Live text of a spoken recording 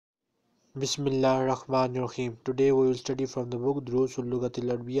Bismillahirrahmanirrahim. Today we will study from the book Duroos اللغة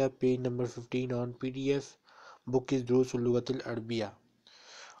العربية, page number 15 on PDF. Book is Duroos اللغة العربية.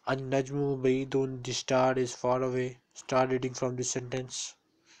 النجم بعيد, the star is far away. Start reading from this sentence.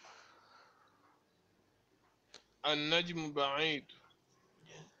 النجم بعيد.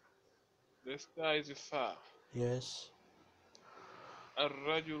 The sky is far. Yes.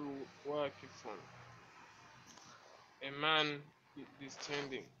 الرجل واقف. A man is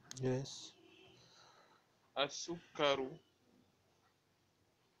standing. Yes. السكر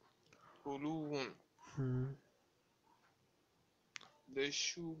kulwa. The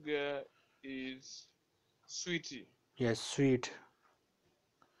sugar is sweetie. Yes, sweet.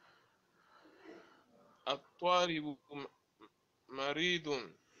 الطالب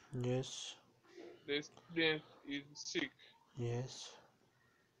مريض. Yes. The student is sick. Yes.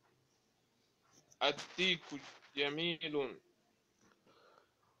 يديك جميل.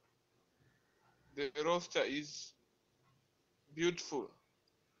 The roster is beautiful.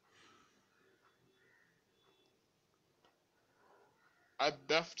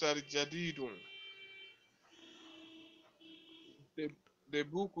 الدفتر جديد. The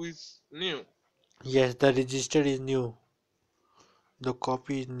book is new. Yes, the register is new. The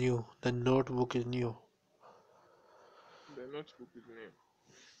copy is new. The notebook is new. The notebook is new.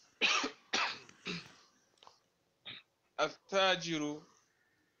 التاجر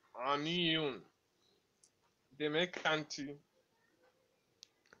غني. The merchant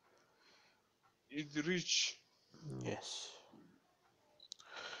is rich. Yes.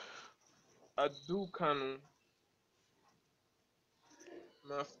 الدكان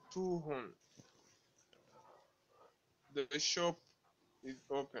مفتوح. The shop is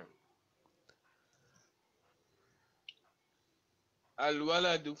open.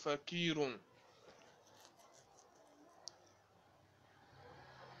 الولد فقير.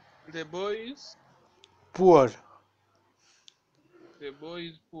 The boy is Poor.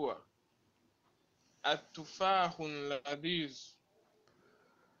 poor. التفاح لذيذ.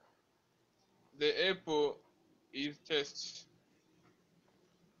 The apple is tasty.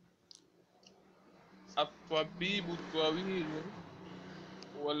 الطبيب طويل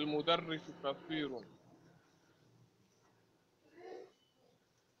والمدرس قصير.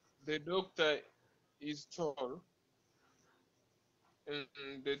 The doctor is tall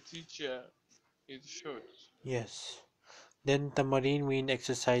and the teacher is short. Yes. Then the marine mean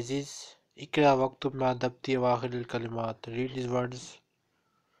exercises. اقرأ واكتب مع ضبط أواخر الكلمات. Read these words.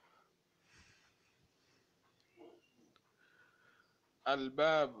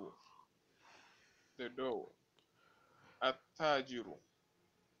 الباب the door. التاجر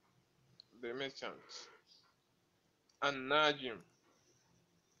the merchant. الناجم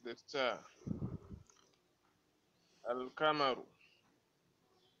the star. القمر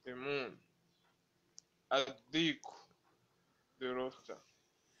the moon. الديك the rooster.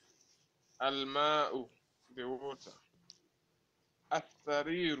 الماء the water.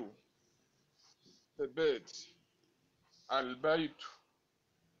 السرير the bed. البيت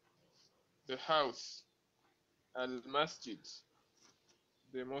the house. المسجد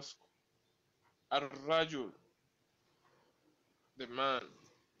the mosque. الرجل the man.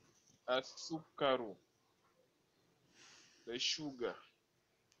 السكر the sugar.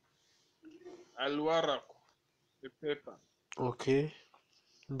 الورق the paper. Okay.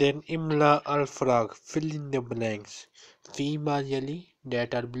 Then imla al-farag. Fill in the blanks. فيما يلي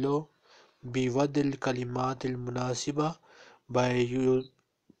that are below. بوضع الكلمات المناسبة by you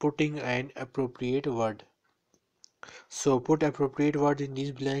putting an appropriate word. So put appropriate word in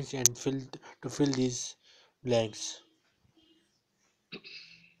these blanks and fill these blanks.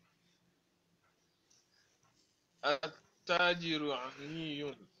 التاجر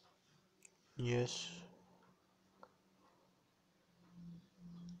غني. Yes.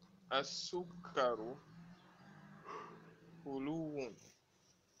 السكر kulwa.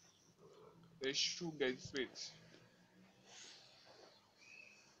 The sugar is sweet.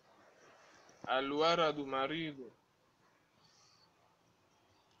 الولد مريض.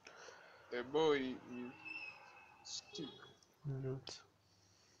 The boy is sick.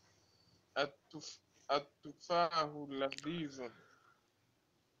 التفاح لذيذ.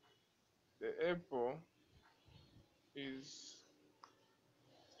 The apple is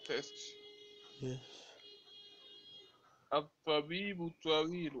tasty. Yes. الطبيب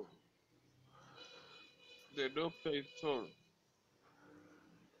طويل. The doctor is tall.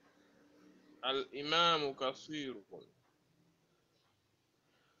 الإمام قصير.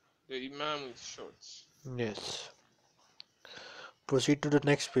 The imam is short. Yes. Proceed to the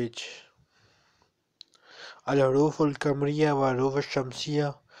next page. الحروف القمرية والحروف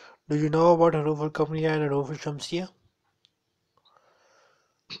الشمسية. Do you know about Huruf al-Kamriya and Huruf al-Shamsiyya?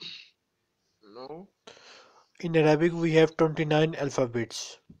 No. In Arabic, we have 29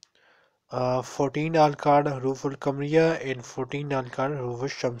 alphabets. 14 are called Huruf al-Kamriya and 14 are called Huruf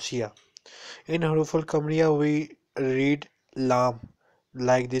al-Shamsiyya. In Huruf al-Kamriya, we read Lam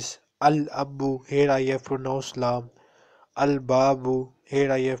like this. Al-Abu, here I have pronounced Lam. Al-Babu,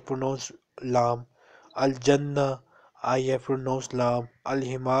 here I have pronounced Lam. Al-Jannah, I have pronounced Lam.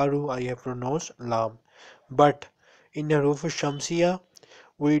 Al-Himaru, I have pronounced Lam. But in Huruf al-Shamsiyya,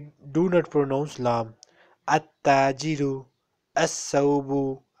 we do not pronounce Lam. At-Tajiru,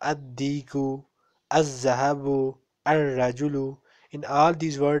 As-Sawbu, Ad-Diku, Az-Zahabu, Ar-Rajulu. In all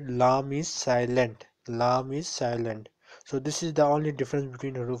these words, Lam is silent. Lam is silent. So this is the only difference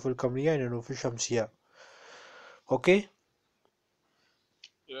between Huruf al-Kamriya and Huruf al-Shamsiyya. Okay?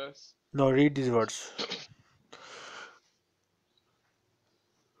 Yes. Now read these words.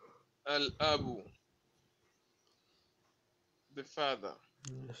 Al-Abu, the father.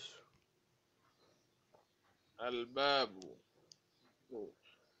 Yes. Al-Babu, door.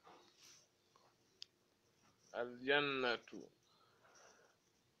 Al-Jannatu,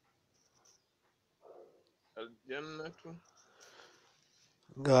 Al-Jannatu,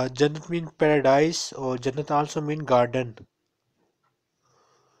 Jannat means paradise or Jannat also means garden.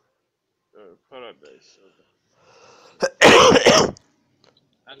 paradise.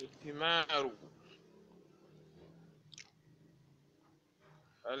 Al-Himaru,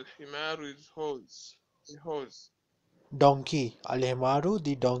 Al-Himaru is horse. The horse. Donkey. Al-Himaru,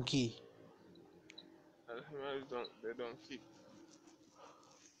 the donkey. Al-Himaru is the donkey.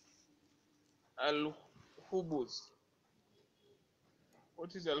 Al-Hubus.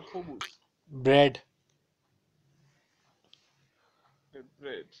 What is Al-Hubus? Bread. The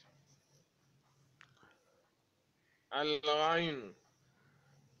bread. Al-Ghain,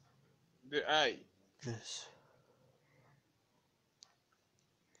 the eye. Yes.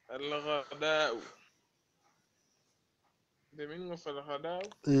 Al-Ghada'u. The meaning of Al-Ghada'u?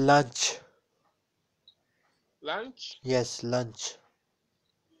 Lunch. Lunch. Yes, lunch.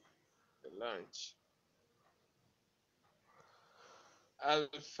 The lunch.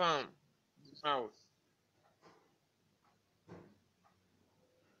 Al-Fam, the mouth.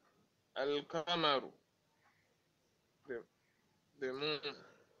 Al-Kamaru, the moon.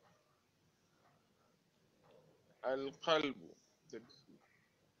 Al-Qalbu, the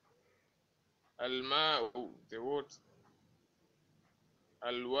Al-Ma'u, the water.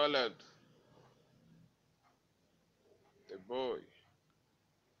 Al-Walad, the boy.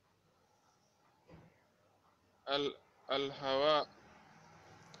 Al-Hawa,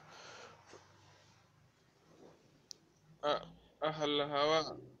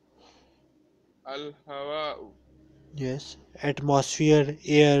 Al-Hawa, Al-Hawa'u. Yes. Atmosphere,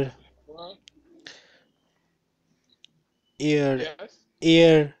 air, Al-Hawa, air, yes.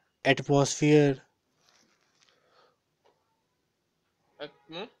 air, atmosphere,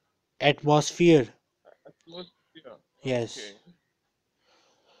 atmosphere. Atmosphere. Yes. Okay.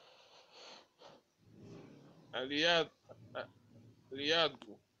 Al-Yad,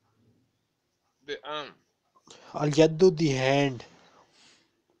 Al-Yadu, the arm. Al-Yaddu, the hand.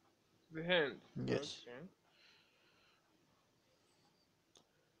 The hand. Yes. Okay.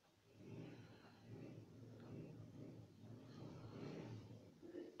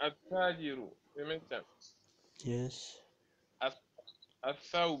 At-Tajiru, the merchant. Yes.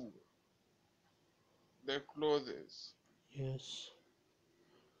 At-Thawbu, the clothes. Yes.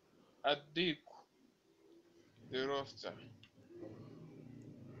 Ad-Dik, the roster.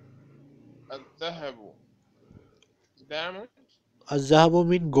 Ad-Dahabu, the diamond. Az-Zahabu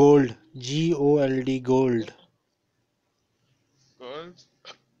mean gold. Gold. Gold. Gold.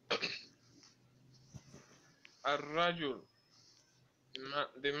 Ar-Rajul,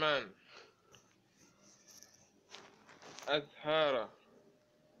 the man. Azhara,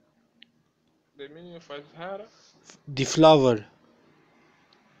 the meaning of Azhara, The flower.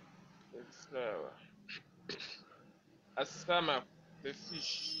 the flower. As-Samak, the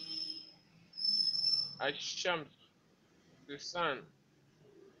fish. Ash-Shams, the sun.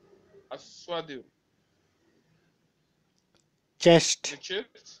 As-Swadir, Chest. the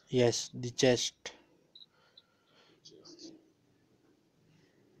chest. Yes, the chest. The chest.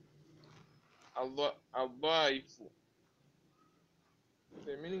 Al-Daifu,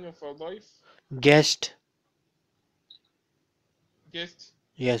 the meaning of Al-Daif. Guest. Guest.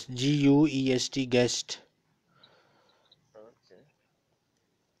 Yes, Guest. Guest. Okay.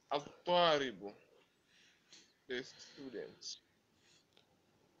 Al-Taribu, the student.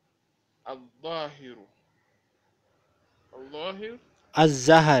 Al-Dahiru, Al-Dahir,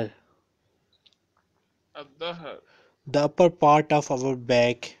 Az-Zahar. الظهر. The upper part of our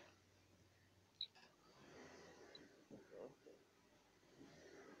back.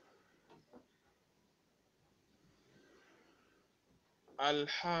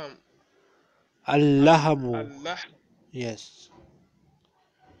 الحام. Allahamu. اللحم. Yes.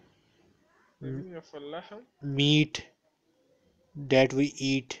 The meaning of اللحم. Meat that we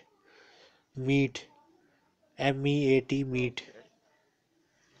eat. Meat. MEAT, meat. Okay.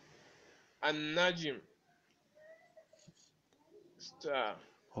 النجم. Star.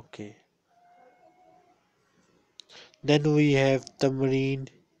 Okay. Then we have Tamreen.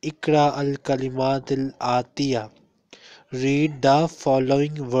 Ikra al Kalimat al Atiya. Read the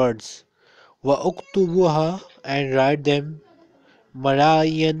following words. Wa uktubuha, and write them.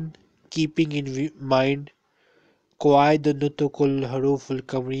 Marayan, keeping in mind. Qaid nutukul haruful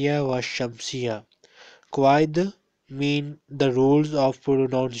kamriya wa shamsiya. Qaid mean the rules of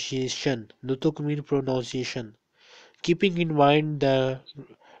pronunciation. Nutuk mean pronunciation. Keeping in mind the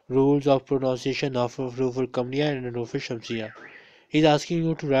rules of pronunciation of haruful kamriya and haruful shamsiya. He's asking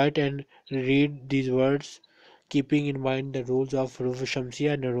you to write and read these words, keeping in mind the rules of haruful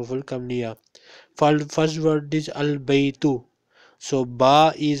shamsiya and haruful kamriya. First word is al-baytu. So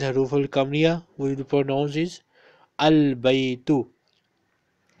ba is haruful kamriya. We will pronounce is al-baytu.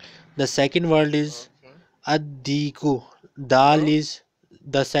 The second word is Okay. ad-diku. Dal Hello? is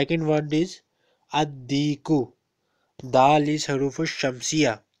the second word is ad-diku. Dal is haruful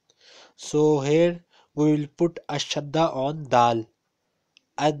shamsiya. So here we will put a shadda on dal.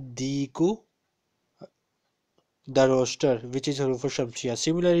 Ad-diku, the roaster, which is haruful shamsiya.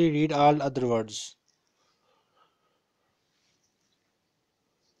 Similarly, read all other words.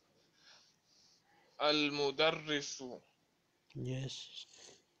 المدرس. Yes.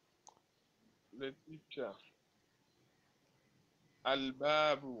 The teacher.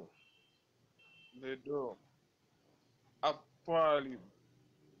 الباب. The door. الطالب.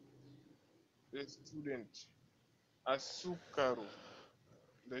 The student. السكر.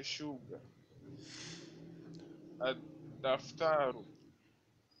 The sugar. الدفتر.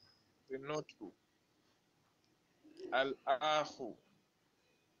 The notebook. الأخ.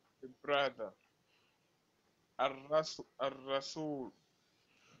 The brother. الرسول.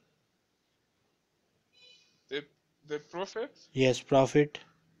 The, the prophet. Yes, prophet.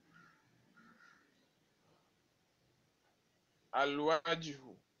 الوجه.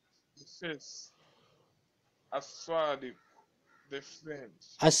 The face. الصادق. The friend.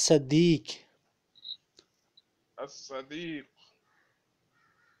 As-Sadiq. الصديق.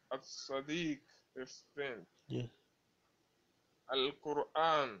 الصديق. The friend. Yeah.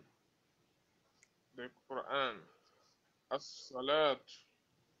 القرآن. The Quran. الصلاة.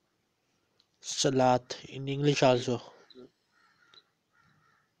 Salat in English The, also. the,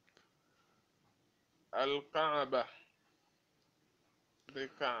 الكعبة. The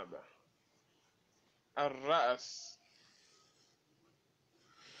Kaaba. الرأس.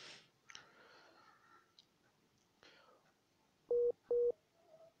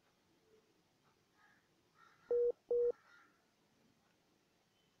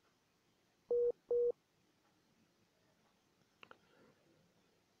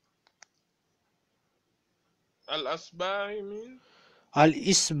 الأصبع mean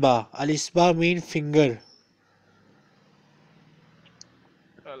Al-Isba. Al-Isba mean finger.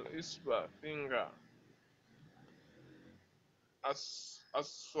 الإصبع finger.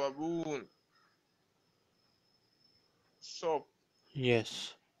 الصابون soap.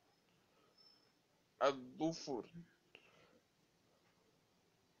 Yes. الظفر.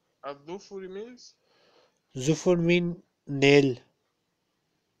 الظفر means Zufur mean nail.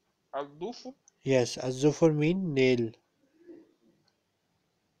 الظفر. Yes, az-zufur mean nail.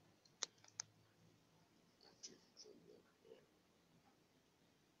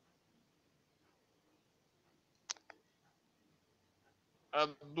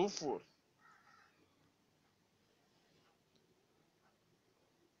 الظفر.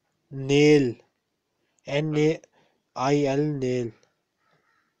 Nail. N-A-I-L, nail.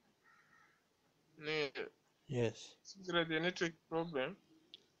 nail. Yes. Is there a network problem?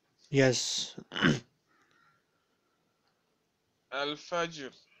 Yes.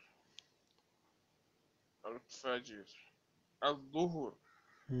 الفجر. الفجر. الظهر.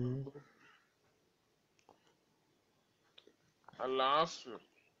 Hmm. العصر.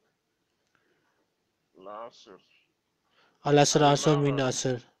 العصر. Al-Asr also mean المغرب.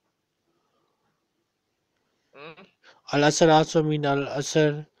 Asr. Hmm? Al-Asr also mean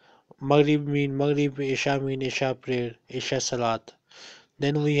Al-Asr. Maghrib mean Maghrib. Isha mean Isha prayer. Isha Salat.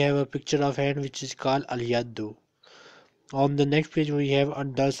 Then we have a picture of hand which is called Al-Yaddu. On the next page we have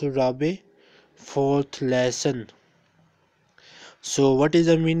Ad-Darsul Rabi. Fourth lesson. So what is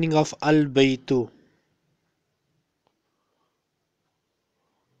the meaning of al-baytu?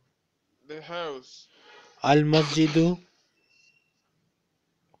 The house. Al-masjidu?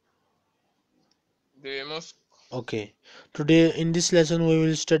 The mosque. Okay. Today in this lesson we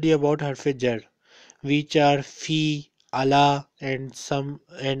will study about harf jar, which are fi, ala, and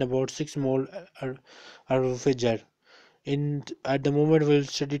about six more harf jar. In at the moment we will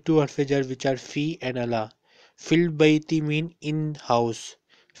study two harf jar which are fi and ala. Fil bayti mean in house.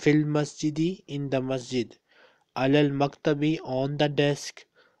 Fil masjidi in the masjid. Alal maktabi on the desk.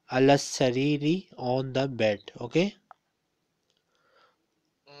 Alas sariri on the bed. Okay.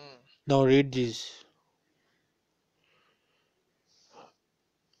 Mm. Now read this.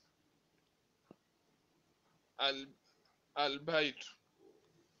 Al البيت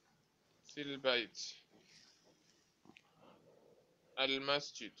في البيت.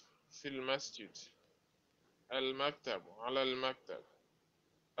 المسجد في المسجد. المكتب على المكتب.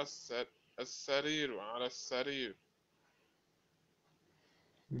 السرير على السرير.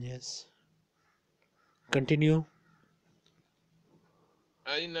 Yes. Continue.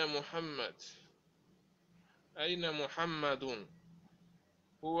 أين محمد؟ أين محمد؟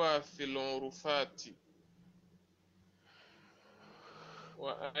 هو في الغرفات.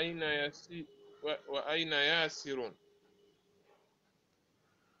 وأين وأين ياسر؟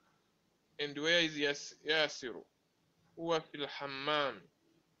 And where is ياسر؟ هو في الحمام.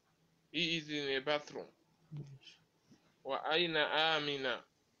 He is in a bathroom. وأين آمنة؟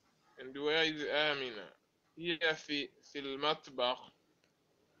 And where is آمنة؟ هي في المطبخ.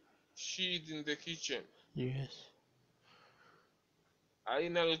 She is in the kitchen. Yes.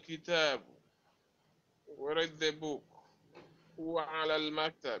 أين الكتاب؟ Where is the book? هو على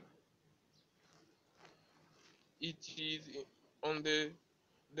المكتب. It is on the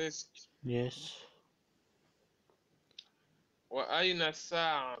desk. Yes. وأين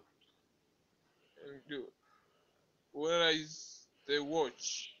الساعة؟ And where is the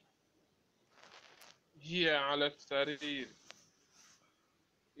watch? هي على السرير.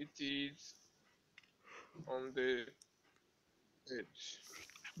 It is on the bed.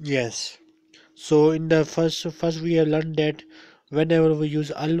 Yes. So in the first we have learned that whenever we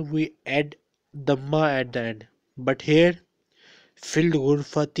use al we add the ma at the end. But here fil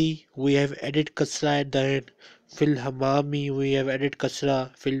ghurfati we have added kasra at the end. Fil hamami we have added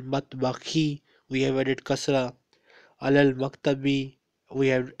kasra. Fil matbakhi we have added kasra. Alal maktabi we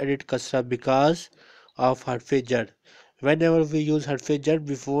have added kasra because of harfe jar. Whenever we use harfe jar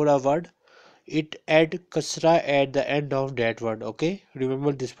before a word, it add kasra at the end of that word. Okay,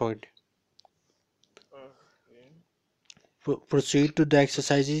 remember this point. Okay. Proceed to the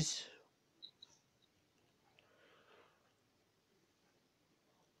exercises.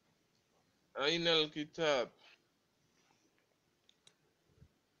 أين الكتاب؟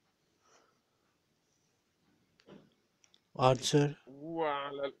 Answer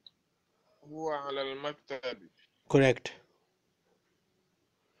هو على المكتب. correct.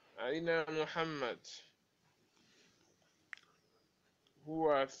 أين محمد؟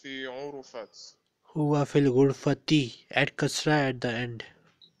 هو في غرفة. Huwa fil ghurfati. Add kasra at the end.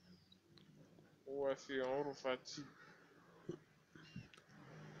 هو في غرفتي.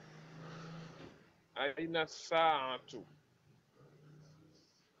 أين الساعة؟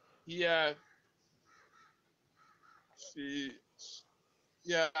 هي في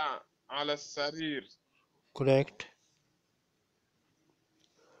هي على السرير. Correct.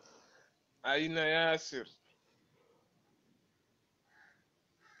 أين ياسر؟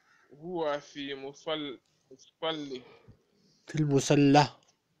 هو في مصلي. Fil musalla.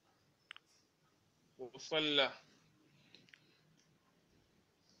 مصلى.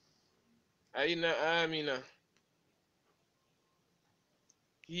 أين آمنة؟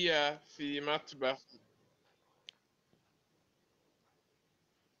 هي في مطبخ.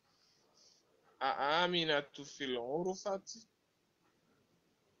 آمنة في الغرفة؟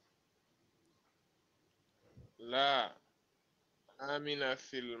 لا، آمنة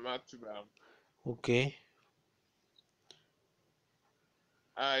في المطبخ. Okay.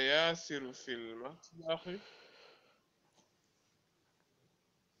 ياسر في المطبخ؟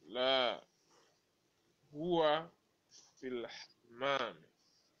 لا، هو في الحمام.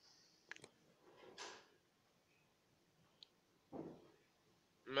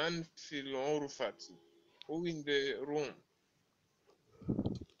 من في الغرفة؟ Who in the room؟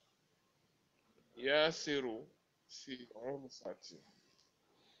 ياسر في غرفة.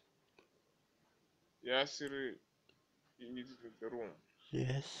 ياسر is in the room.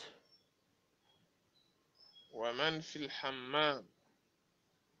 Yes. ومن في الحمام؟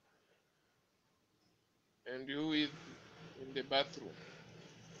 And who is in the bathroom?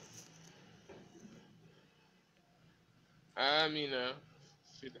 آمنة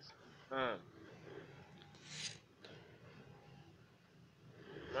في الحمام.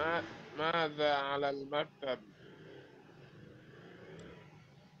 ماذا على المكتب؟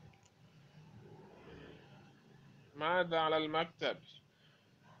 ماذا على المكتب؟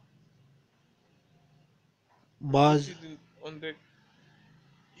 What Maz, is on the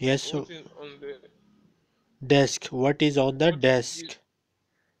yes, what is on the desk. What is on the what is desk?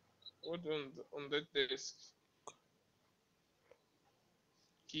 what on the desk?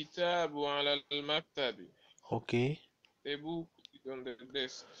 كتاب على المكتب. Okay. A book is on the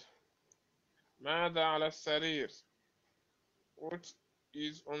desk. ماذا على السرير? What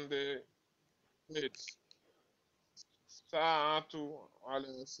is on the bed? ساعة على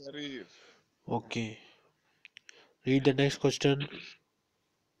السرير. Okay. Read the next question.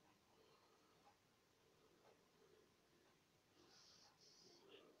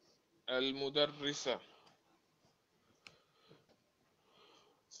 المدرسة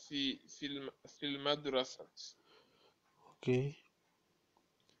في المدرسة. Okay.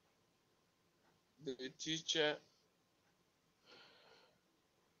 The teacher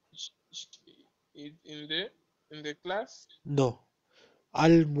is in the class. No.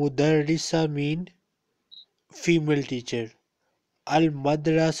 Al Mudarrisa mean female teacher. Al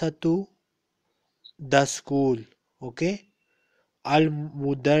Madrasatu the school. Okay. Al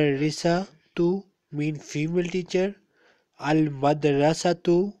Mudarrisa Okay. to mean female teacher. Al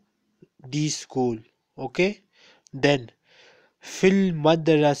Madrasatu the school. Okay. Then Fil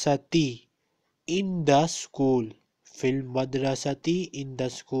Madrasati in the school. Fil Madrasati in the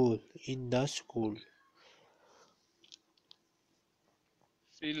school. In the school.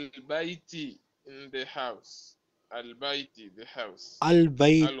 في البيت in the house. البيت the house. Al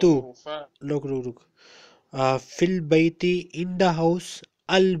Baytu. الغرفة Look. Fil Bayti in the house.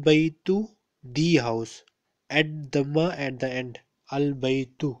 Al Baytu the house. At the ma at the end. Al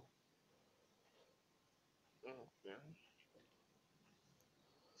Baytu. okay.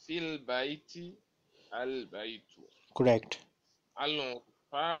 في البيت البيت. Correct.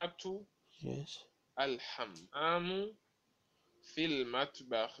 الغرفة Yes. الحمام في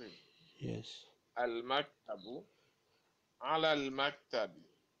المطبخ. Yes. المكتب على المكتب.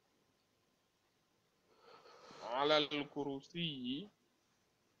 على الكرسي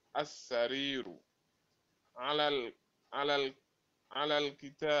السرير. على ال... على ال... على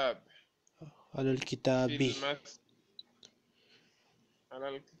الكتاب Al في Kitabi. المسجد. على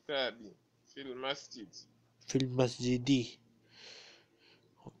الكتاب في المسجد. Fil Masjidi.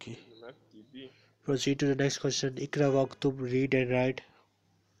 Okay. في المسجد. Proceed to the next question. Ikra waktub, read and write.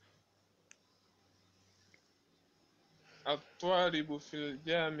 الطالب في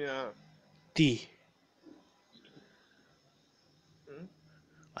الجامعة. T. م?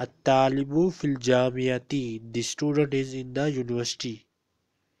 At-talibu fil jamiyati. The student is in the university.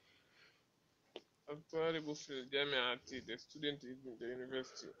 الطالب في الجامعة. The student is in the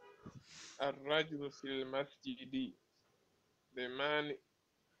university. الرجل في المسجد. The man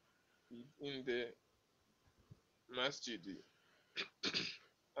is in the masjid.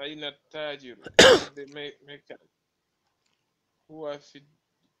 أين التاجر? Where is the merchant? هو في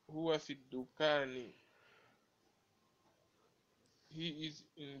هو في الدكان. He is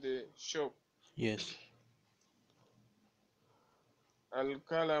in the shop. Yes.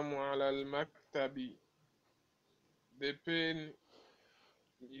 القلم على المكتب. The pen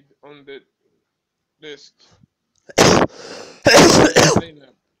is on the desk. Where is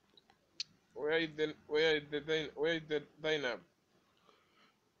Zainab? Where is the Zainab?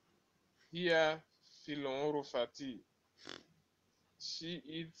 Here في الغرفة. She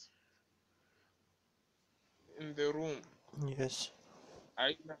is in the room. Yes.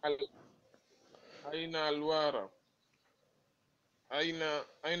 أين الورق؟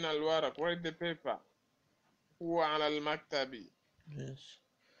 أين الورق? Where is the paper? هو على المكتب. Yes.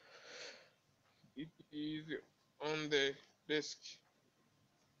 It is on the desk.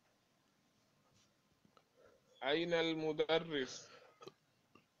 أين المدرس?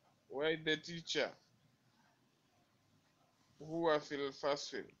 Where is the teacher? هو في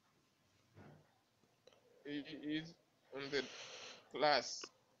الفصل. He is on the class.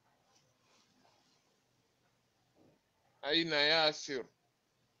 أين ياسر?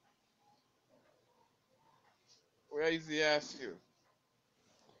 Where is ياسر?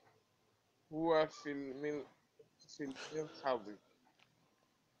 هو في المرحاض.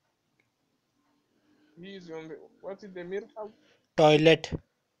 He is on the what is the مرحاض? Toilet.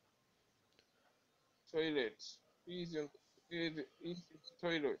 Toilet. He is in the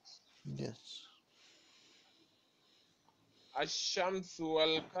toilet. Yes. الشمس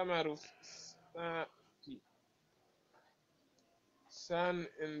والقمر في السماء. Sun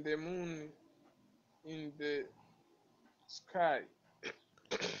and the moon in the sky.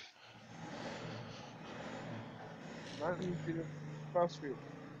 من في الفصل?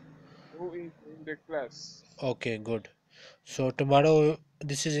 Who is in the class? Okay, good. So tomorrow,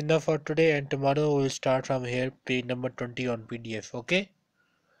 this is enough for today, and tomorrow we'll start from here, page number 20 on PDF. Okay.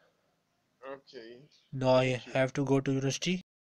 Okay. Now I Thank you. have to go to university.